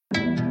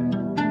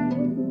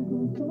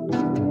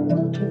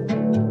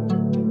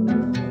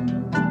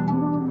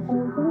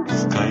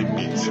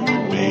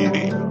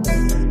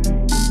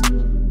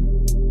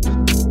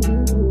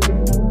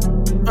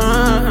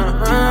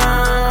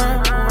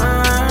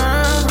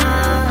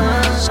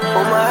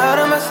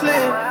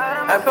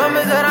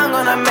promise that I'm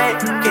gonna make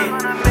it.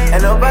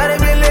 And nobody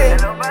believe.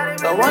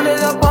 The one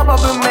is a pop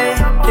up and make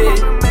it.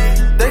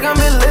 They gon'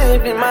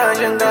 believe.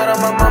 Imagine that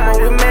my mama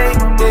will make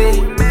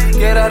it.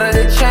 Get out of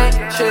the chain,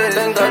 shit.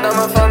 Thank God that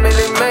my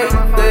family made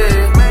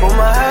it. Put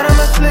my head on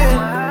my sleeve.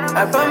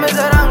 I promise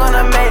that I'm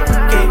gonna make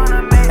it.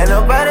 And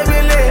nobody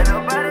believe.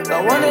 The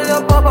one is a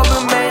pop up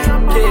and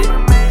make it.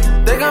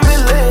 They gon'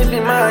 believe.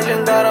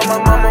 Imagine that my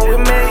mama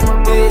will make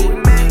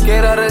it.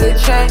 Get out of the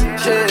chain,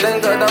 shit.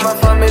 Thank God that my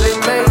family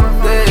made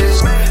it.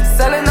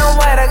 Selling no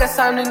white, I got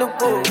something to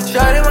prove.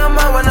 Shawty my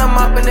mind when I'm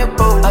up in the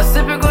booth. I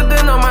sip it good,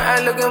 then on my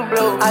eye looking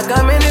blue. I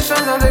got many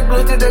friends on the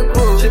glue to the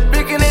groove. She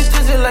picking it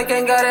juicy like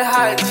ain't got it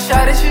high.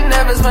 Shawty, she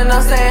nervous when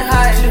I'm saying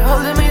hi. She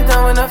holding me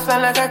down when I fly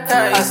like a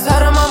kite. I said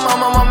to my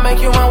mom, I'ma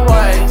make you my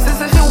wife.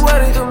 Sister, she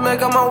ready to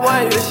make her my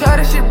wife.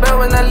 Shawty, she bad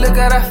when I look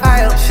at her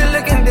file. She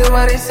looking deep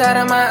right inside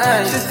of my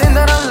eyes. She think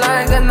that I'm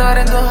lying, got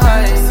nothing to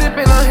hide.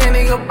 Sipping on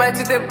Henny, go back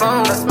to the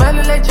bone. I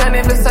smelling like Johnny,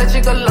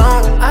 Versace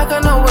cologne. I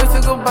cannot wait to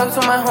go back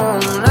to my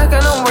home. I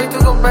cannot wait to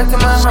go back to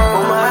my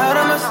home. Put my head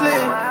on my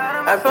sleeve.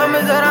 I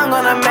promise that I'm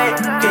gonna make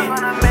it.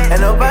 And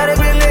nobody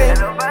believe.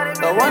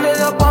 The one is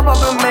a pop up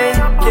and make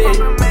it.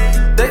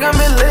 They gon'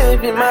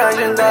 believe.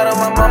 Imagine that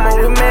my mama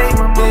will make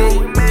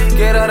it.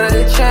 Get out of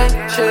the chain,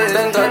 shit.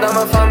 Thank God that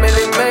my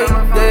family made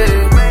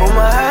it. Put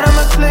my head on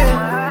my sleeve.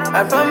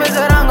 I promise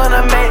that I'm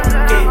gonna make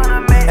it.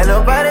 And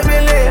nobody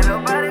believe.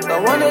 The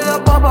one is a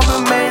pop up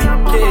and make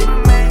it.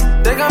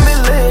 They gon'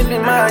 believe.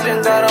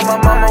 Imagine that my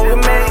mama will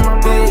make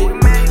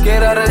it.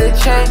 Get out of the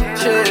chain,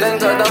 shit.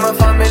 Thank God that my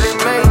family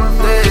made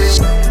it.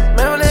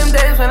 Remember them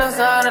days when I was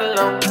all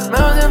alone.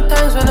 Remember them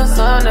times when I was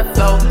on the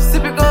floor.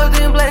 Sipping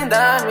codeine, playing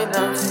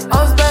dominoes.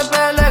 I was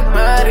bad like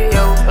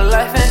Mario. But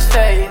life ain't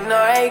fair, you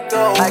know I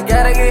go. I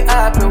gotta get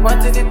up and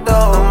want to the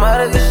door. No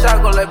matter the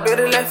shock, all I beat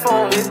it like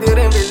phone. They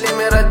didn't believe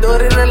me, I do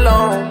it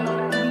alone.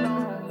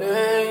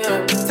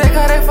 Take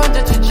out that phone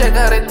just to check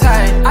out the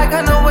time. I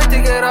cannot wait to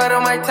get out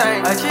of my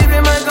time.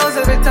 Achieving my goals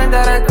every time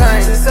that I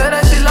climb. She said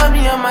that she love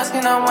me, I'm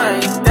asking her why.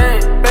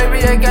 Damn, baby,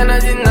 I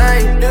cannot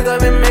deny. You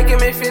got me making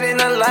me feeling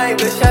alive.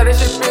 The shawty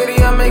she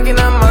pretty, I'm making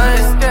her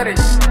mind scary.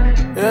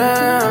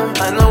 Yeah,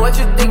 I know what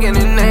you're thinking,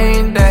 it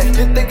ain't that.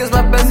 You think it's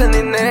my best and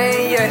it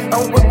ain't, yeah.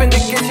 I'm whipping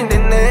the kitchen, it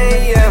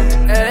ain't, yeah.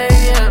 Hey,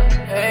 yeah,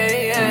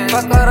 hey, yeah.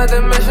 Fuck out of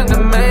the mission, the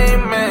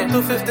main man.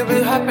 250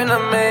 be hopping, I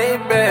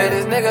made bad.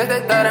 These niggas,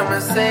 they thought I'ma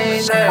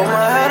say that. Put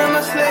my head on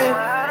my sleeve.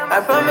 I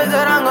promise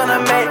that I'm gonna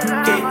make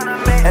it.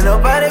 And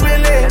nobody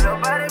believe.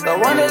 The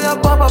one is a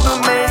pop up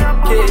and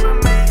make it.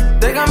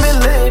 They gon'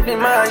 believe.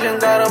 Imagine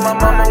that my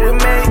mama will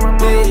make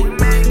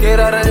it. Get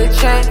out of the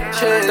chain,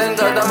 shit. Thank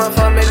God that my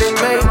family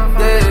made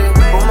it.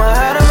 Put my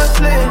head on my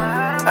sleeve.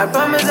 I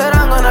promise that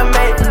I'm gonna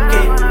make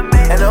it.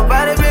 And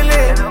nobody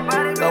believe.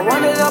 The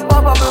one is a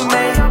pop up and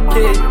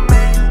make it.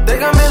 They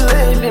gon'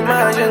 believe.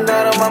 Imagine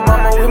that my mama